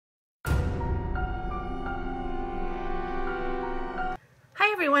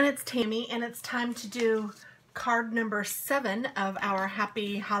everyone, it's Tammy, and it's time to do card number 7 of our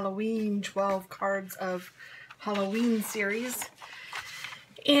Happy Halloween 12 cards of Halloween series.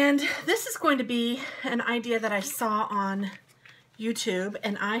 And this is going to be an idea that I saw on YouTube,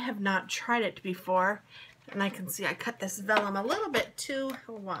 and I have not tried it before. And I can see I cut this vellum a little bit too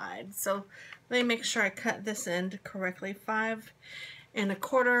wide. So let me make sure I cut this end correctly. 5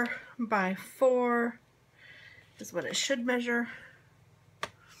 1/4 by 4 is what it should measure.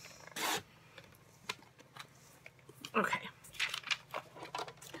 Okay,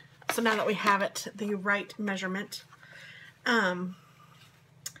 so now that we have it the right measurement,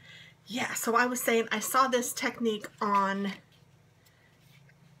 yeah, so I was saying I saw this technique on,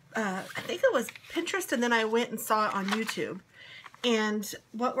 I think it was Pinterest, and then I went and saw it on YouTube. And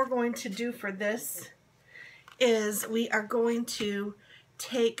what we're going to do for this is we are going to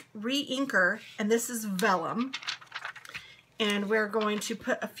take re-inker, and this is vellum, and we're going to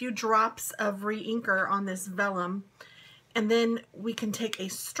put a few drops of re-inker on this vellum, and then we can take a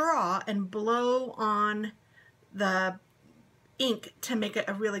straw and blow on the ink to make it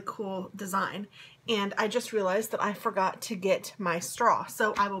a really cool design. And I just realized that I forgot to get my straw,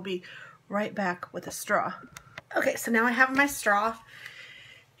 so I will be right back with a straw. Okay, so now I have my straw,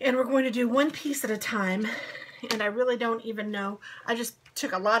 and we're going to do one piece at a time, and I really don't even know. I just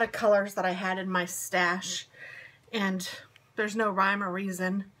took a lot of colors that I had in my stash, and there's no rhyme or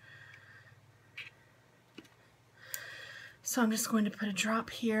reason. So I'm just going to put a drop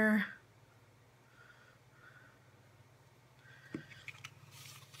here.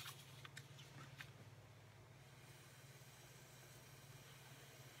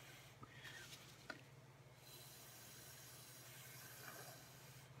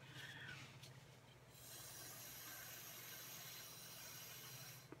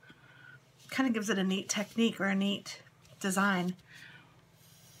 Kind of gives it a neat technique or a neat design.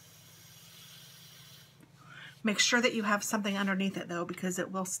 Make sure that you have something underneath it though, because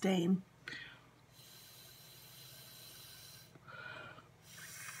it will stain.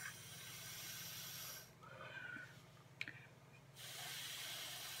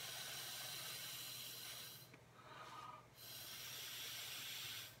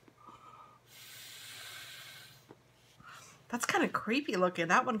 That's kind of creepy looking.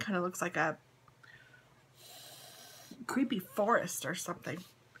 That one kind of looks like a creepy forest or something.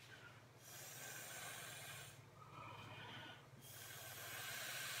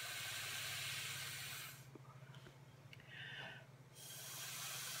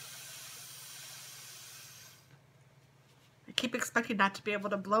 I keep expecting not to be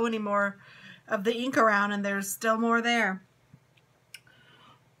able to blow any more of the ink around, and there's still more there.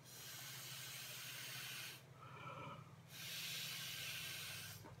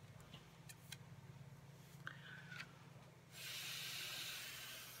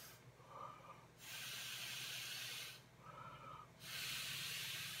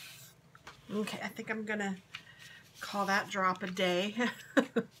 Okay, I think I'm gonna call that drop a day.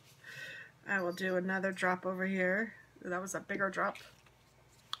 I will do another drop over here. That was a bigger drop.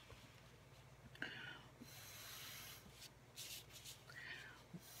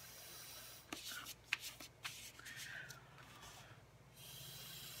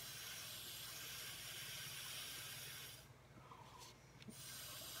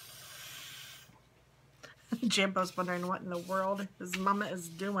 Jambo's wondering what in the world his mama is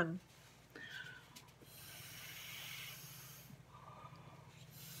doing.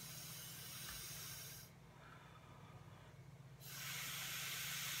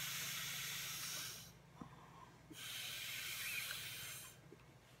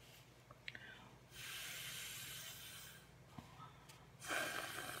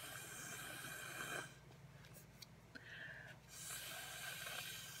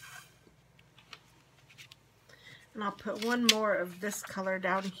 And I'll put one more of this color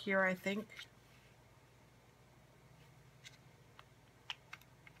down here, I think.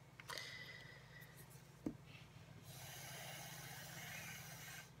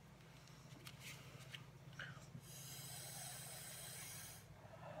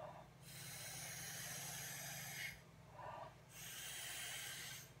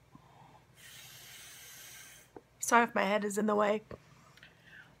 Sorry if my head is in the way.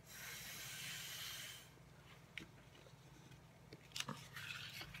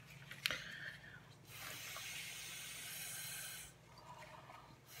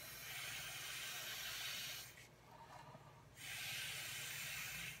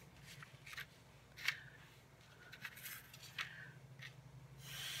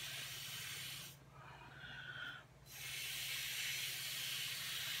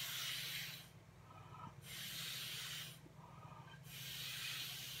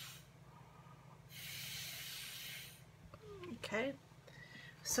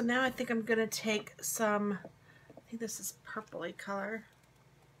 So now I think I'm going to take some, I think this is purpley color.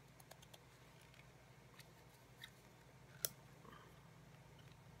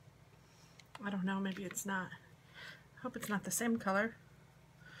 I don't know, maybe it's not. I hope it's not the same color.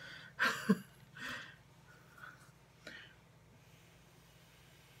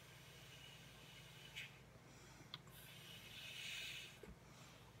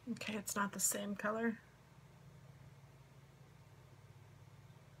 Okay, it's not the same color.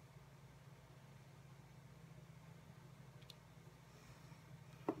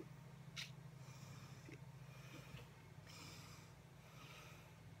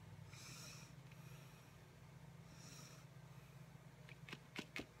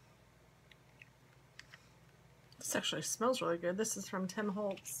 This actually smells really good. This is from Tim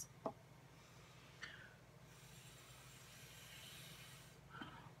Holtz.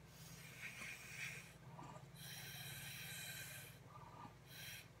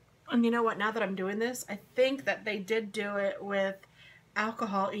 And you know what, now that I'm doing this, I think that they did do it with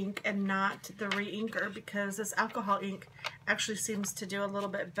alcohol ink and not the re-inker, because this alcohol ink actually seems to do a little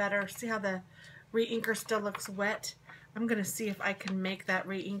bit better. See how the re-inker still looks wet? I'm going to see if I can make that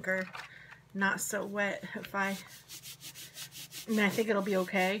re-inker not so wet. And I think it'll be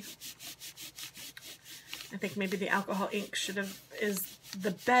okay. I think maybe the alcohol ink is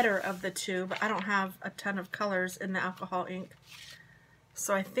the better of the two, but I don't have a ton of colors in the alcohol ink.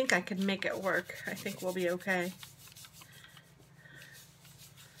 So I think I can make it work. I think we'll be okay.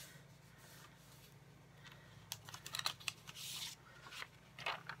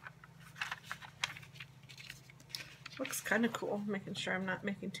 Looks kind of cool. Making sure I'm not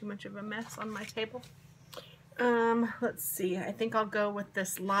making too much of a mess on my table. Let's see. I think I'll go with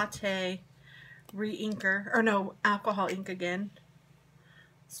this latte re-inker, or no, alcohol ink again.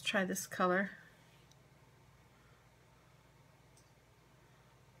 Let's try this color.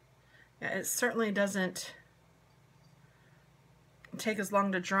 Yeah, it certainly doesn't take as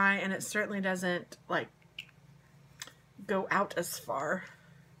long to dry, and it certainly doesn't like go out as far.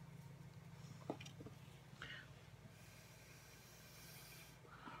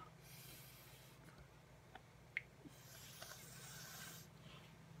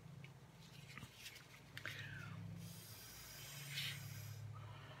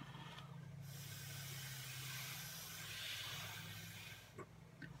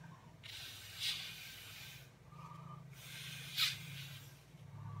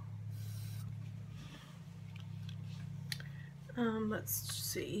 Let's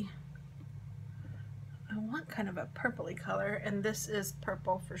see. I want kind of a purpley color, and this is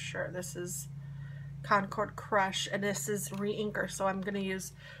purple for sure. This is Concord Crush, and this is re-inker, so I'm going to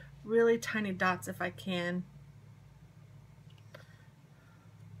use really tiny dots if I can.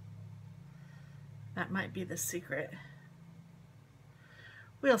 That might be the secret.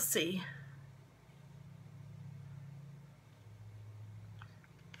 We'll see.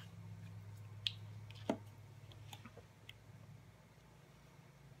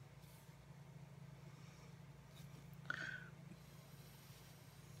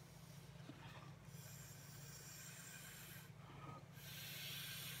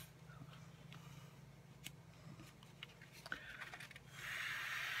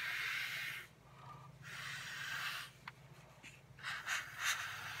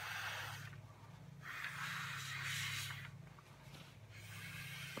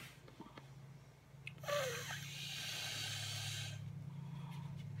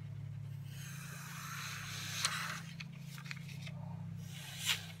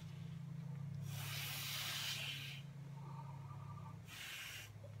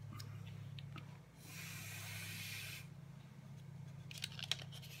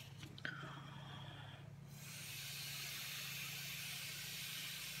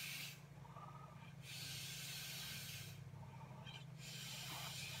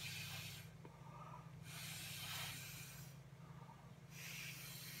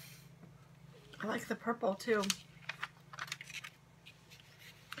 I like the purple too.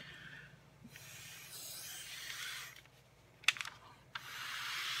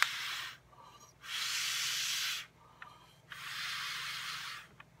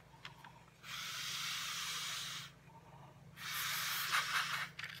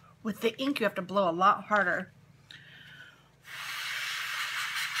 With the ink, you have to blow a lot harder.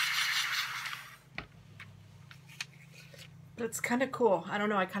 But it's kind of cool. I don't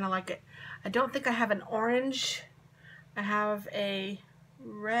know, I kind of like it. I don't think I have an orange. I have a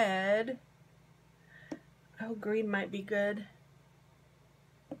red. Oh, green might be good.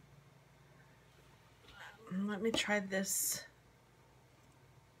 Let me try this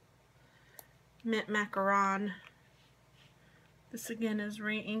mint macaron. This again is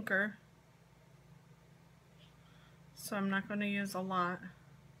re-inker, so I'm not going to use a lot.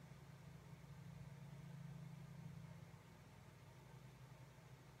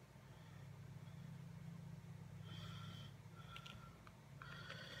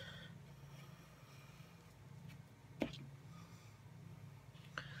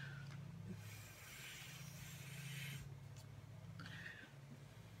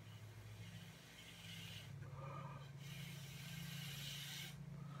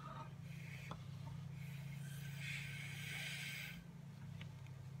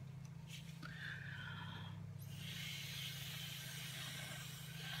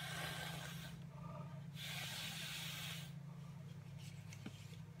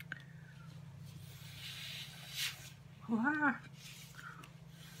 Wow.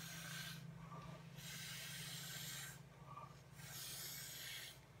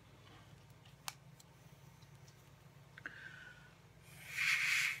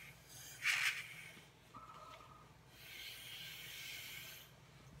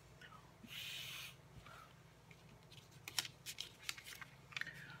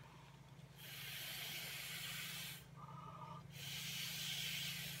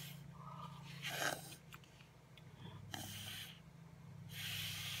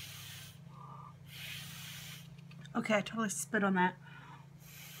 Okay, I totally spit on that.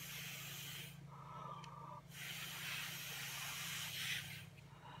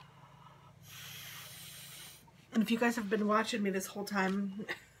 And if you guys have been watching me this whole time,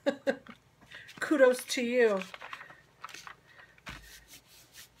 kudos to you.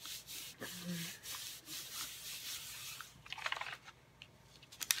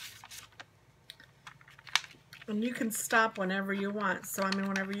 And you can stop whenever you want. So, I mean,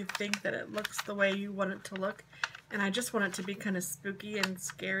 whenever you think that it looks the way you want it to look. And I just want it to be kind of spooky and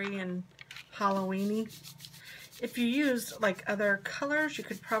scary and Halloween-y. If you use like other colors, you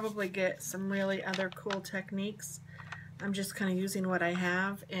could probably get some really other cool techniques. I'm just kind of using what I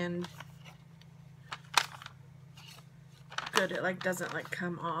have, and good, it like doesn't like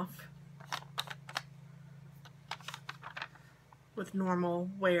come off with normal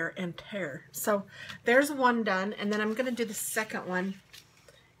wear and tear. So there's one done, and then I'm going to do the second one.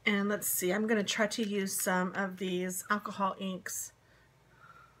 And let's see, I'm going to try to use some of these alcohol inks.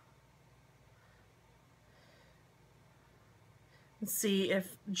 And see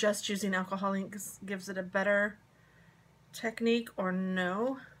if just using alcohol inks gives it a better technique or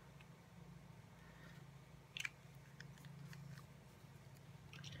no.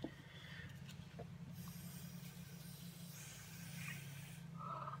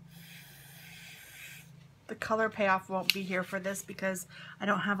 The color payoff won't be here for this because I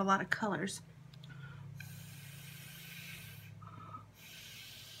don't have a lot of colors.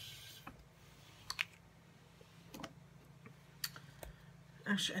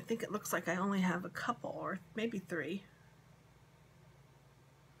 Actually, I think it looks like I only have a couple, or maybe 3.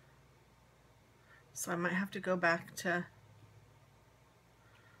 So I might have to go back to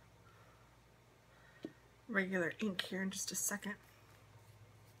regular ink here in just a second.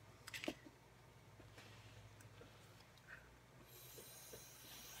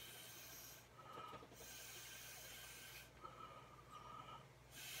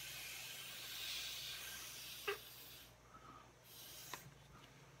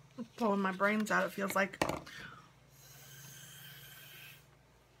 Blowing my brains out, it feels like.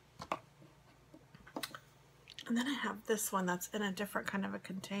 And then I have this one that's in a different kind of a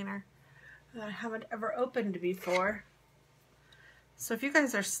container that I haven't ever opened before. So if you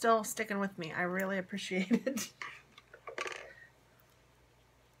guys are still sticking with me, I really appreciate it.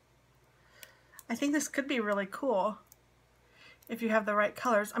 I think this could be really cool if you have the right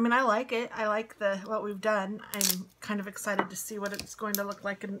colors. I mean, I like it. I like what we've done. I'm kind of excited to see what it's going to look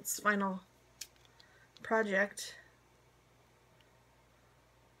like in its final project.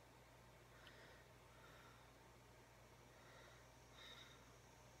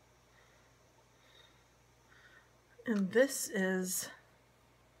 And this is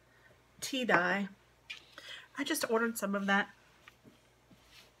tea dye. I just ordered some of that.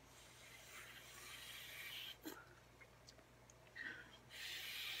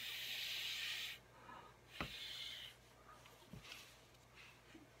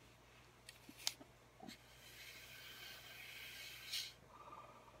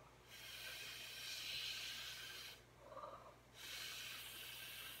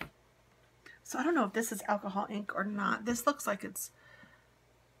 So I don't know if this is alcohol ink or not. This looks like it's,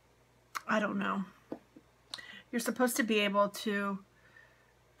 I don't know. You're supposed to be able to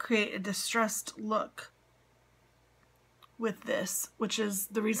create a distressed look with this, which is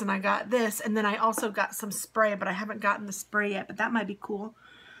the reason I got this. And then I also got some spray, but I haven't gotten the spray yet, but that might be cool.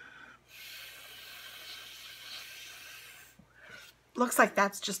 Looks like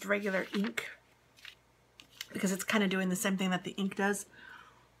that's just regular ink because it's kind of doing the same thing that the ink does.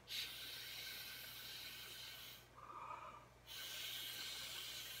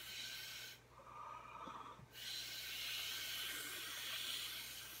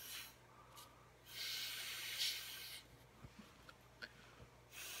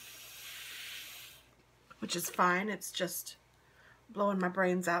 Which is fine. It's just blowing my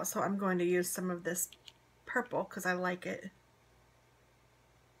brains out. So I'm going to use some of this purple because I like it.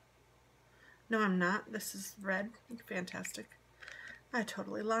 No, I'm not. This is red. Fantastic. I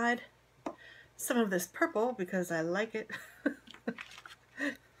totally lied. Some of this purple because I like it.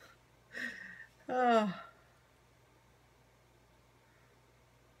 Oh.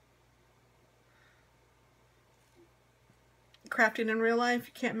 Crafting in real life,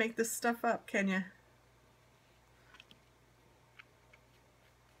 you can't make this stuff up, can you?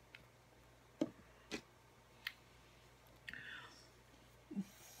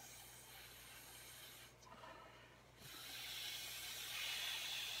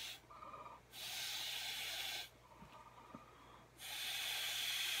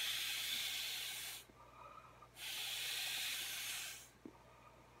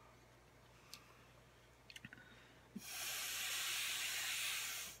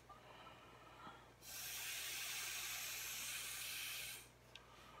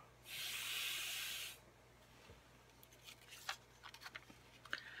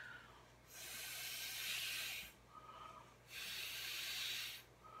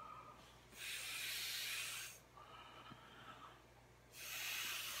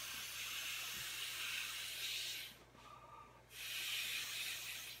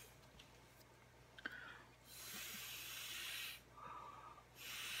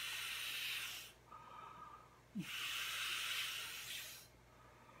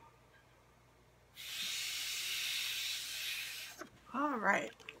 All right,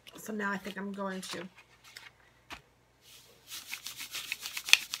 so now I think I'm going to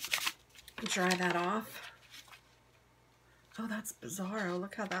dry that off. Oh, that's bizarro.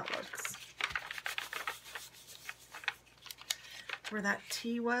 Look how that looks. Where that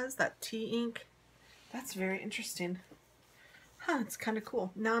T was, that T ink, that's very interesting. Huh, it's kind of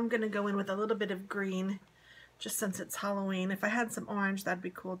cool. Now I'm going to go in with a little bit of green, just since it's Halloween. If I had some orange, that'd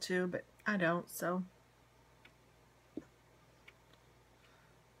be cool too, but I don't, so.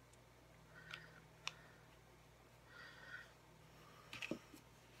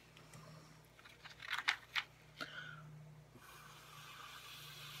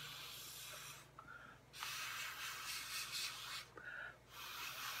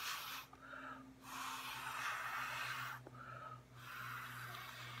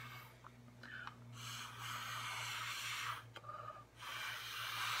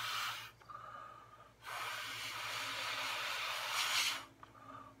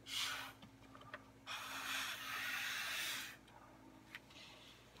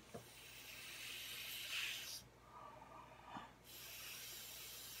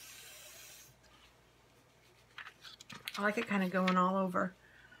 I like it kind of going all over.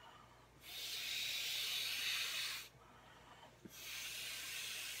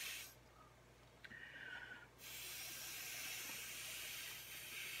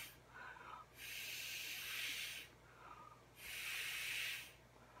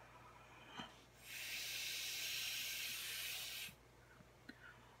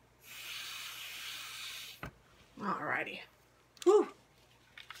 Alrighty. Whew.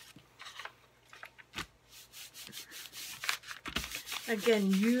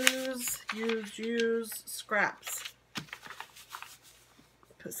 Again, use scraps.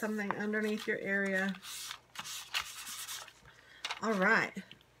 Put something underneath your area. All right.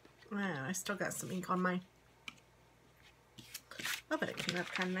 Wow, I still got some ink on my... Oh, but it came up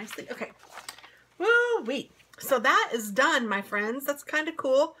kind of nicely. Okay. Woo-wee. So that is done, my friends. That's kind of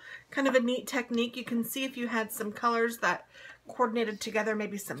cool. Kind of a neat technique. You can see if you had some colors that coordinated together,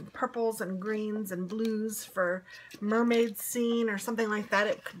 maybe some purples and greens and blues for mermaid scene or something like that.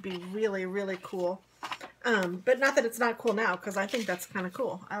 It could be really, really cool. But not that it's not cool now, because I think that's kind of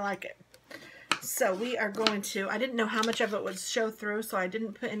cool. I like it. So we are going to, I didn't know how much of it would show through, so I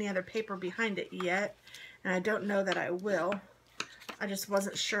didn't put any other paper behind it yet. And I don't know that I will. I just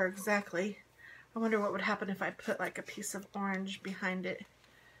wasn't sure exactly. I wonder what would happen if I put like a piece of orange behind it.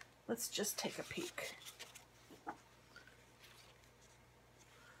 Let's just take a peek.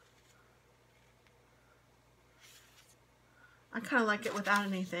 I kind of like it without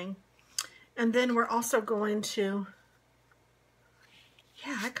anything. And then we're also going to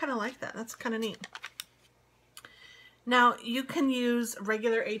Yeah, I kind of like that. That's kind of neat. Now, you can use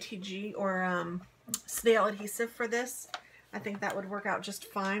regular ATG or snail adhesive for this. I think that would work out just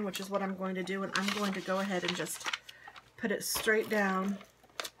fine, which is what I'm going to do. And I'm going to go ahead and just put it straight down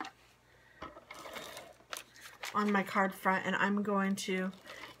on my card front, and I'm going to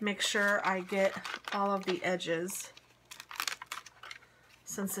make sure I get all of the edges.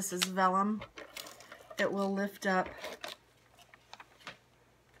 Since this is vellum, it will lift up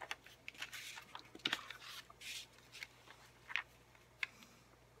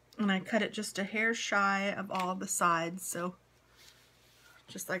and I cut it just a hair shy of all the sides, so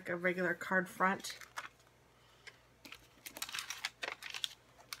just like a regular card front.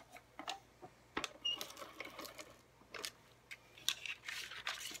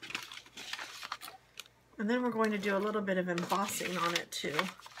 And then we're going to do a little bit of embossing on it too.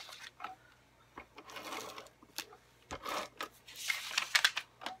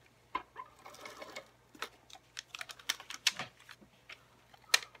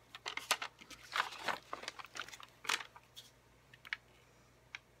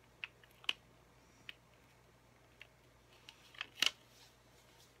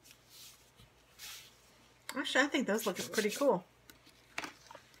 Actually, I think those look pretty cool.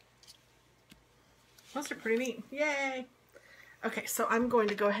 Those are pretty neat. Yay! Okay, so I'm going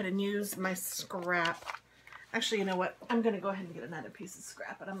to go ahead and use my scrap. Actually, you know what? I'm going to go ahead and get another piece of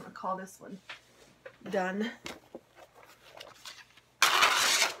scrap, and I'm going to call this one done.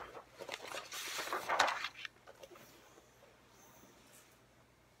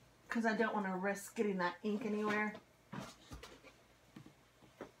 Because I don't want to risk getting that ink anywhere.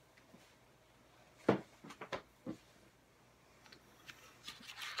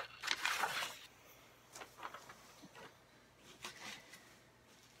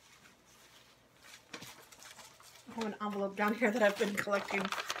 I have an envelope down here that I've been collecting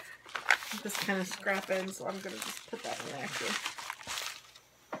this kind of scrap in, so I'm going to just put that in there too.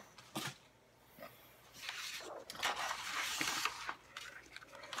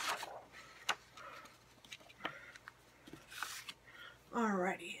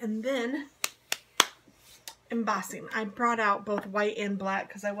 Alrighty, and then embossing. I brought out both white and black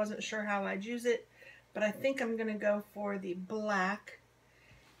because I wasn't sure how I'd use it, but I think I'm going to go for the black,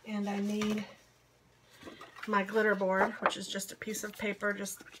 and I need my glitter board, which is just a piece of paper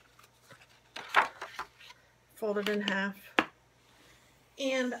just folded in half,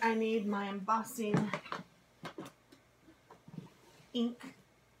 and I need my embossing ink,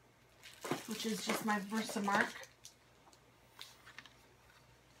 which is just my Versamark,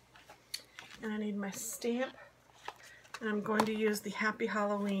 and I need my stamp, and I'm going to use the Happy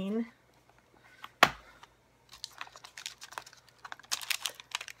Halloween.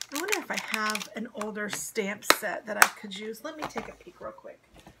 I wonder if I have an older stamp set that I could use. Let me take a peek real quick.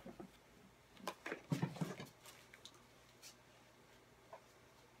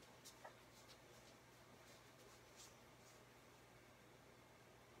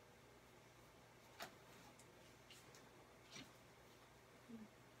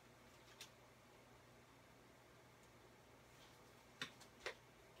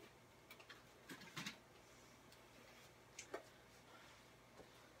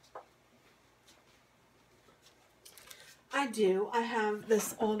 I do. I have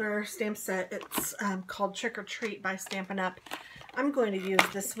this older stamp set. It's called Trick or Treat by Stampin' Up. I'm going to use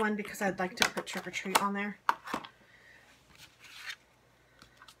this one because I'd like to put Trick or Treat on there.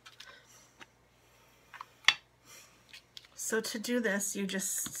 So to do this, you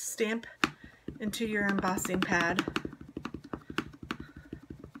just stamp into your embossing pad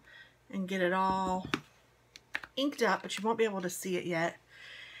and get it all inked up, but you won't be able to see it yet.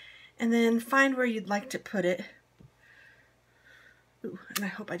 And then find where you'd like to put it. Ooh, and I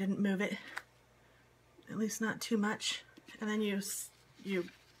hope I didn't move it, at least not too much. And then you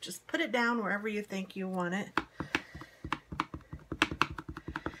just put it down wherever you think you want it.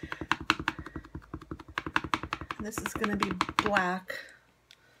 And this is going to be black,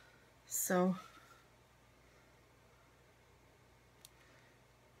 so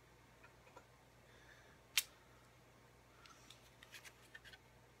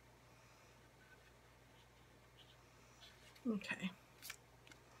okay.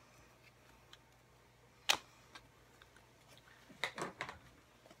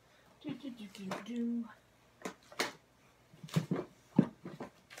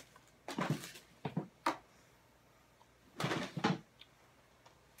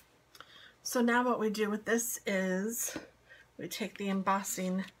 So now what we do with this is we take the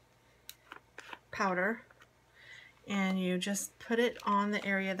embossing powder and you just put it on the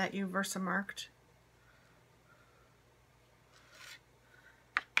area that you Versamarked.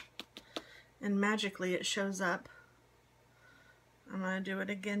 and magically it shows up. I'm going to do it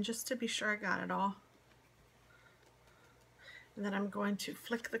again just to be sure I got it all. And then I'm going to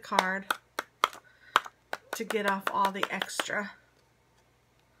flick the card to get off all the extra.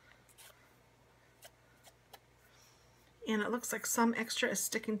 And it looks like some extra is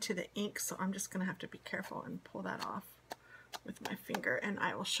sticking to the ink, so I'm just going to have to be careful and pull that off with my finger. And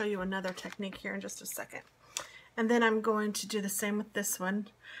I will show you another technique here in just a second. And then I'm going to do the same with this one.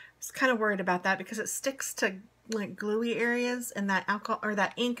 I was kind of worried about that because it sticks to like gluey areas, and that alcohol or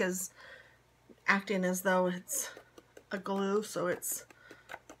that ink is acting as though it's a glue, so it's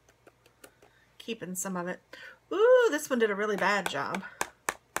keeping some of it. Ooh, this one did a really bad job.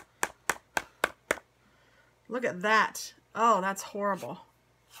 Look at that. Oh, that's horrible.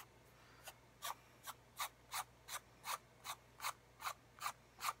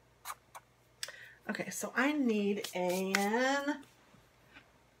 Okay, so I need a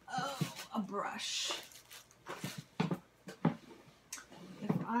brush.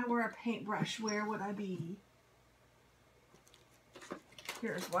 If I were a paintbrush, where would I be?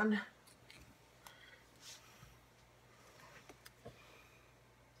 Here's one.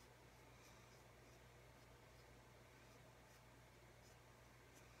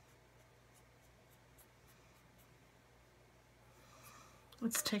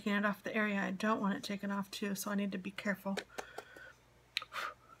 It's taking it off the area I don't want it taken off too, so I need to be careful.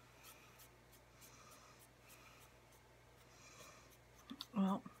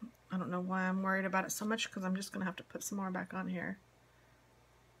 Well, I don't know why I'm worried about it so much, because I'm just going to have to put some more back on here.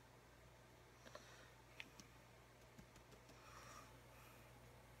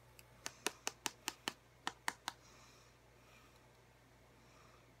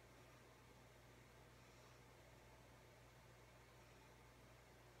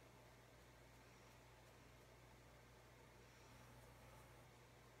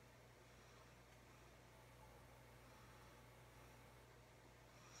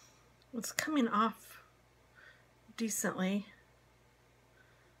 It's coming off decently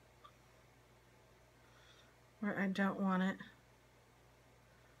where I don't want it.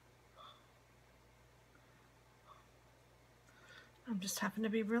 I'm just having to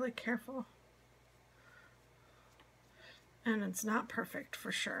be really careful. And it's not perfect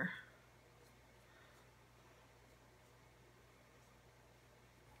for sure.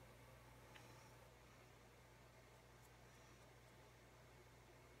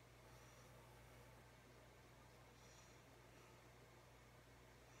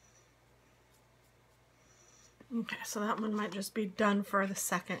 Okay, so that one might just be done for the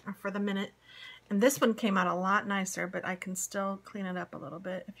second or for the minute. And this one came out a lot nicer, but I can still clean it up a little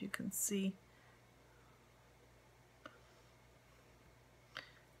bit, if you can see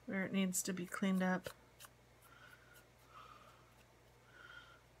where it needs to be cleaned up.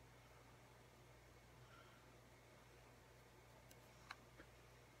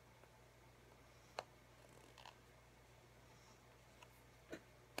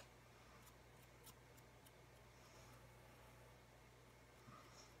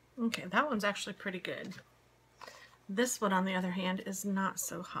 Okay, that one's actually pretty good. This one, on the other hand, is not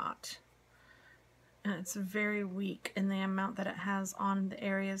so hot. And it's very weak in the amount that it has on the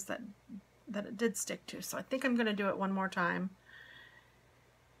areas that it did stick to. So I think I'm going to do it one more time.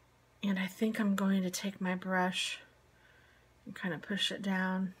 And I think I'm going to take my brush and kind of push it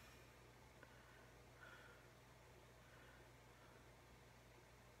down.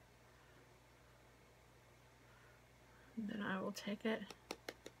 And then I will take it.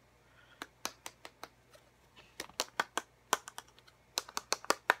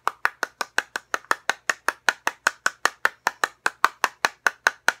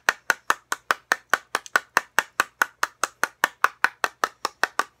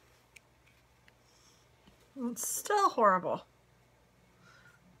 It's still horrible.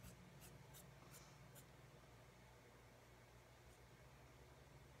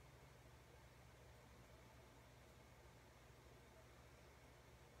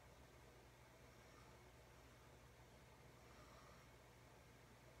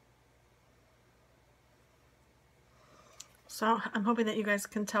 So I'm hoping that you guys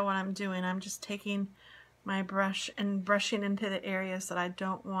can tell what I'm doing. I'm just taking my brush and brushing into the areas that I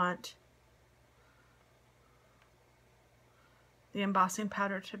don't want the embossing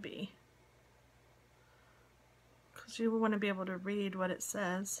powder to be, because you want to be able to read what it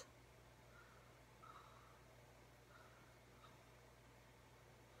says.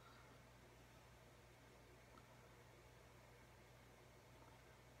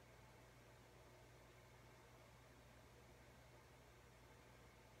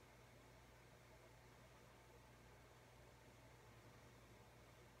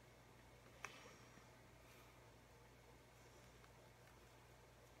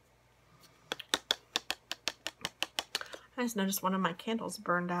 I just noticed one of my candles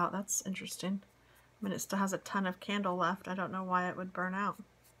burned out. That's interesting. I mean, it still has a ton of candle left. I don't know why it would burn out.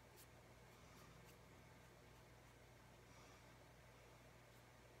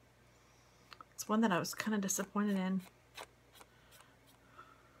 It's one that I was kind of disappointed in.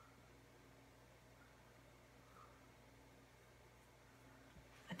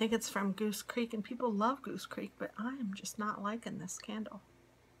 I think it's from Goose Creek, and people love Goose Creek, but I am just not liking this candle.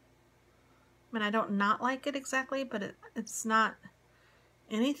 I mean, I don't not like it exactly, but it's not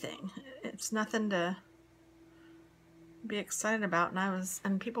anything. It's nothing to be excited about,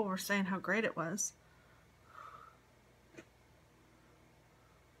 and people were saying how great it was.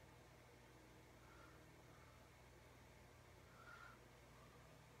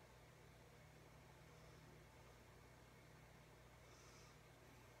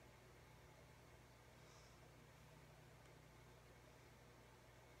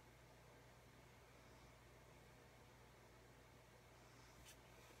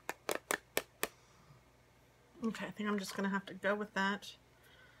 Okay, I think I'm just going to have to go with that.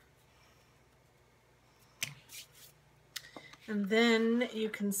 And then you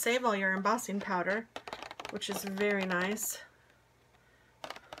can save all your embossing powder, which is very nice,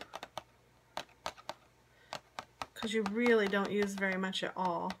 because you really don't use very much at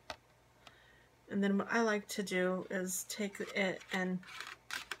all. And then what I like to do is take it and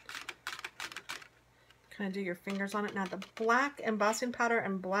kind of do your fingers on it. Now, the black embossing powder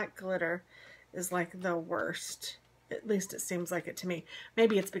and black glitter is like the worst. At least it seems like it to me.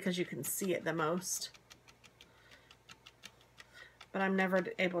 Maybe it's because you can see it the most. But I'm never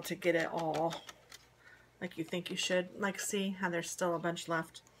able to get it all like you think you should. Like, see how there's still a bunch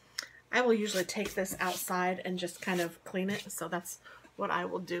left. I will usually take this outside and just kind of clean it. So that's what I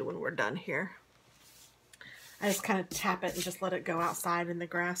will do when we're done here. I just kind of tap it and just let it go outside in the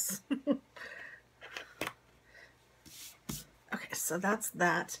grass. Okay, so that's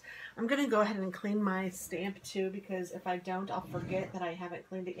that. I'm going to go ahead and clean my stamp too, because if I don't, I'll forget that I haven't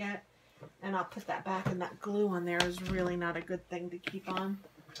cleaned it yet. And I'll put that back, and that glue on there is really not a good thing to keep on.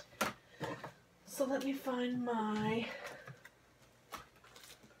 So let me find my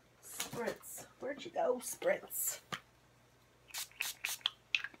spritz. Where'd you go, spritz?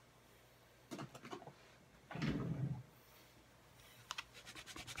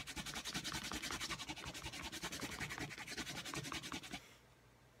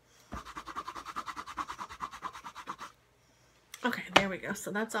 Okay, there we go. So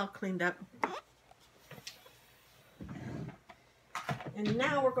that's all cleaned up. And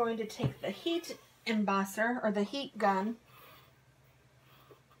now we're going to take the heat embosser, or the heat gun,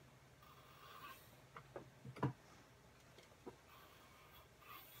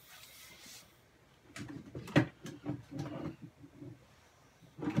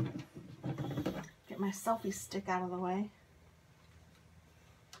 get my selfie stick out of the way.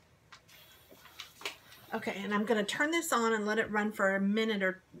 Okay, and I'm going to turn this on and let it run for a minute,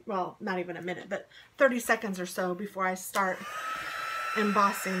 or, well, not even a minute, but 30 seconds or so before I start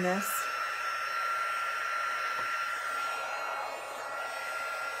embossing this.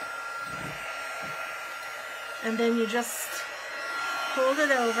 And then you just hold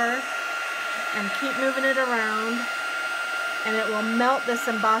it over and keep moving it around, and it will melt this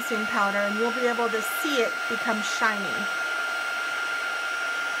embossing powder, and you'll be able to see it become shiny.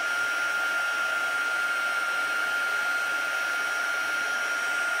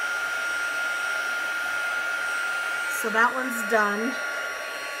 So that one's done.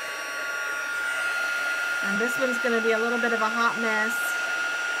 And this one's going to be a little bit of a hot mess.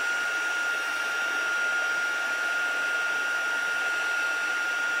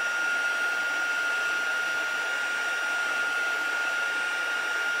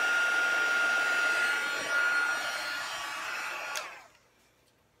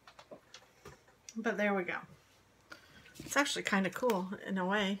 But there we go. It's actually kind of cool in a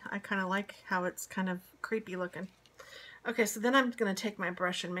way. I kind of like how it's kind of creepy looking. Okay, so then I'm going to take my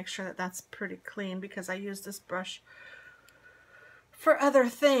brush and make sure that that's pretty clean, because I use this brush for other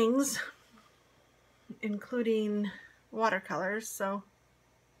things, including watercolors. So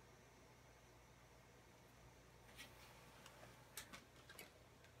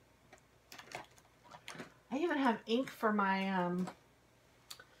I even have ink for my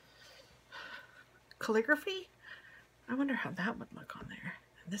calligraphy. I wonder how that would look on there.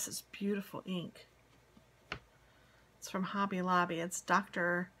 And this is beautiful ink. It's from Hobby Lobby. It's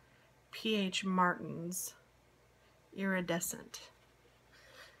Dr. P.H. Martin's Iridescent.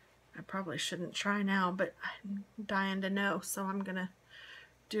 I probably shouldn't try now, but I'm dying to know, so I'm gonna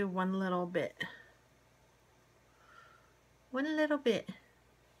do one little bit. One little bit.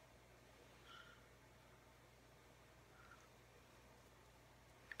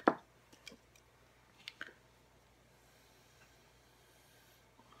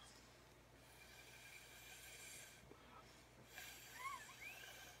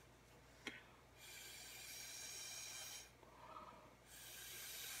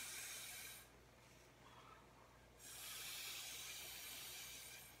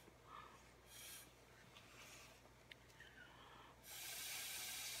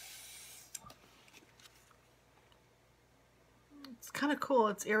 It's kind of cool.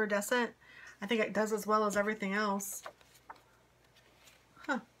 It's iridescent. I think it does as well as everything else.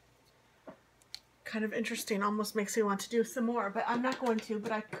 Huh. Kind of interesting. Almost makes me want to do some more, but I'm not going to,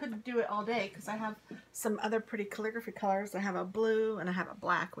 but I could do it all day because I have some other pretty calligraphy colors. I have a blue and I have a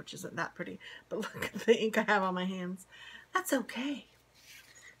black, which isn't that pretty, but look at the ink I have on my hands. That's okay.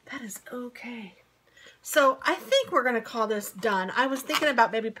 That is okay. So I think we're going to call this done. I was thinking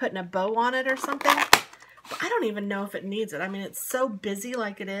about maybe putting a bow on it or something, but I don't even know if it needs it. I mean, it's so busy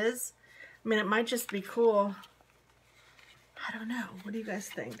like it is. I mean, it might just be cool. I don't know. What do you guys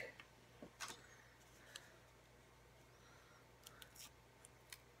think?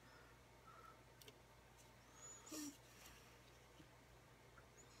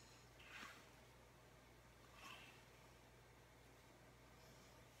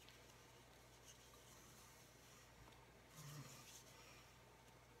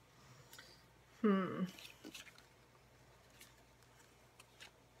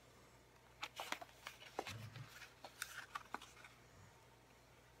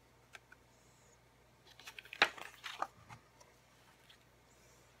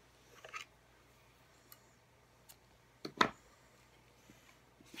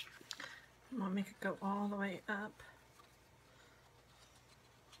 I'm gonna make it go all the way up.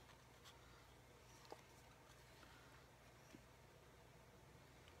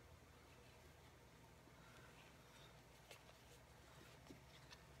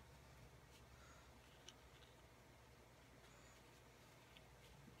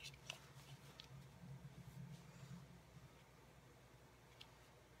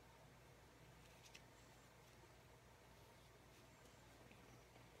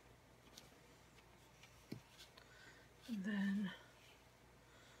 And then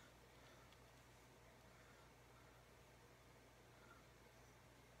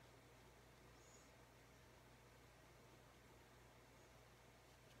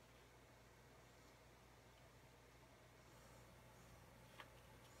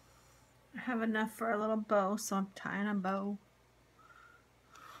I have enough for a little bow, so I'm tying a bow.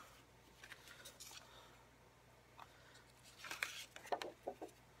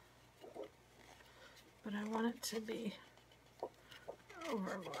 But I want it to be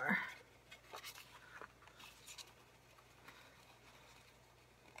over more.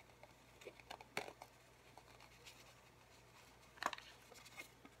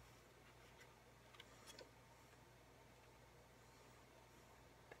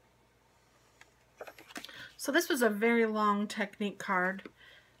 So this was a very long technique card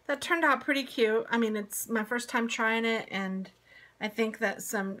that turned out pretty cute. I mean, it's my first time trying it, and I think that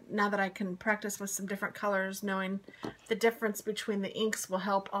now that I can practice with some different colors, knowing the difference between the inks will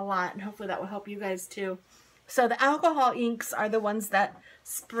help a lot, and hopefully that will help you guys too. So the alcohol inks are the ones that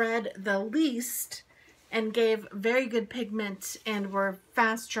spread the least and gave very good pigment and were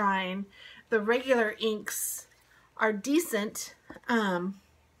fast drying. The regular inks are decent.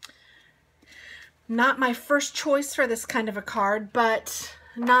 Not my first choice for this kind of a card, but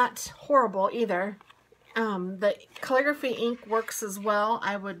not horrible either. The calligraphy ink works as well.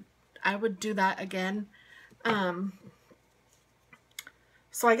 I would do that again.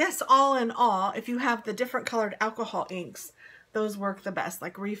 So I guess all in all, if you have the different colored alcohol inks, those work the best,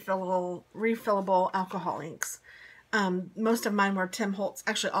 like refillable alcohol inks. Most of mine were Tim Holtz.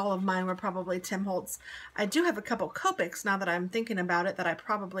 Actually, all of mine were probably Tim Holtz. I do have a couple Copics now that I'm thinking about it that I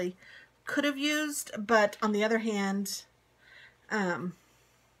probably could have used, but on the other hand,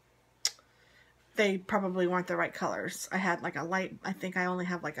 they probably weren't the right colors. I had like a light, I think I only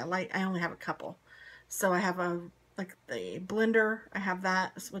have like a light, I only have a couple. So I have like the blender, I have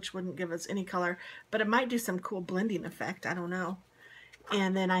that, which wouldn't give us any color, but it might do some cool blending effect, I don't know.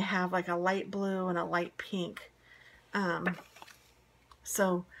 And then I have like a light blue and a light pink.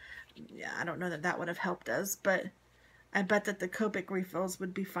 So yeah, I don't know that that would have helped us, but I bet that the Copic refills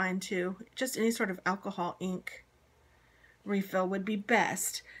would be fine too. Just any sort of alcohol ink refill would be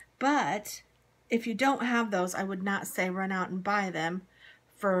best. But if you don't have those, I would not say run out and buy them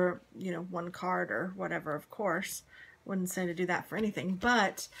for, you know, one card or whatever, of course. Wouldn't say to do that for anything.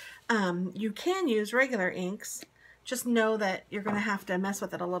 But you can use regular inks. Just know that you're going to have to mess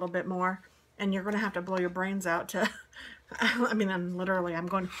with it a little bit more. And you're going to have to blow your brains out to... I mean, I'm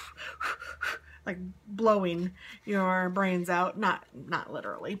going... like blowing your brains out, not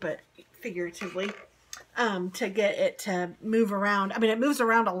literally, but figuratively, to get it to move around. I mean, it moves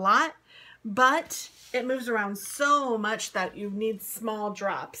around a lot, but it moves around so much that you need small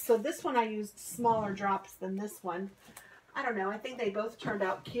drops. So this one I used smaller drops than this one. I don't know. I think they both turned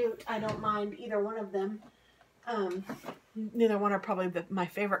out cute. I don't mind either one of them. Neither one are probably my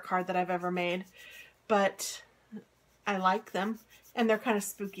favorite card that I've ever made, but I like them. and they're kind of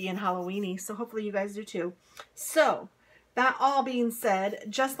spooky and Halloweeny, so hopefully you guys do too. So that all being said,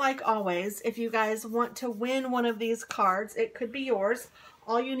 just like always, if you guys want to win one of these cards, it could be yours.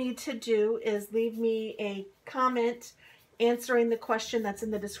 All you need to do is leave me a comment answering the question that's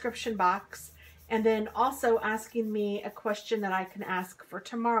in the description box, and then also asking me a question that I can ask for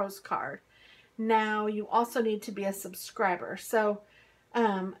tomorrow's card. Now, you also need to be a subscriber. So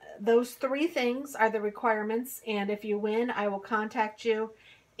those 3 things are the requirements, and if you win, I will contact you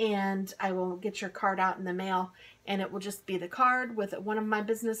and I will get your card out in the mail, and it will just be the card with one of my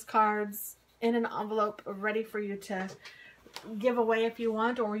business cards in an envelope ready for you to give away if you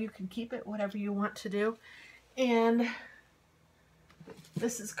want, or you can keep it, whatever you want to do. And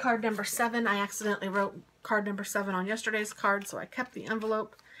this is card number 7. I accidentally wrote card number 7 on yesterday's card, so I kept the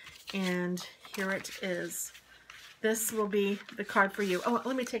envelope, and here it is. This will be the card for you. Oh,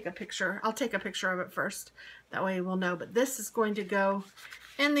 let me take a picture. I'll take a picture of it first. That way we'll know. But this is going to go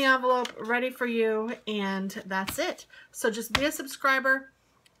in the envelope ready for you, and that's it. So just be a subscriber.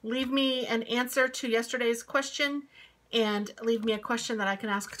 Leave me an answer to yesterday's question, and leave me a question that I can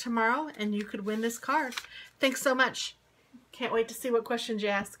ask tomorrow, and you could win this card. Thanks so much. Can't wait to see what questions you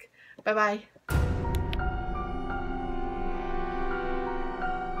ask. Bye-bye.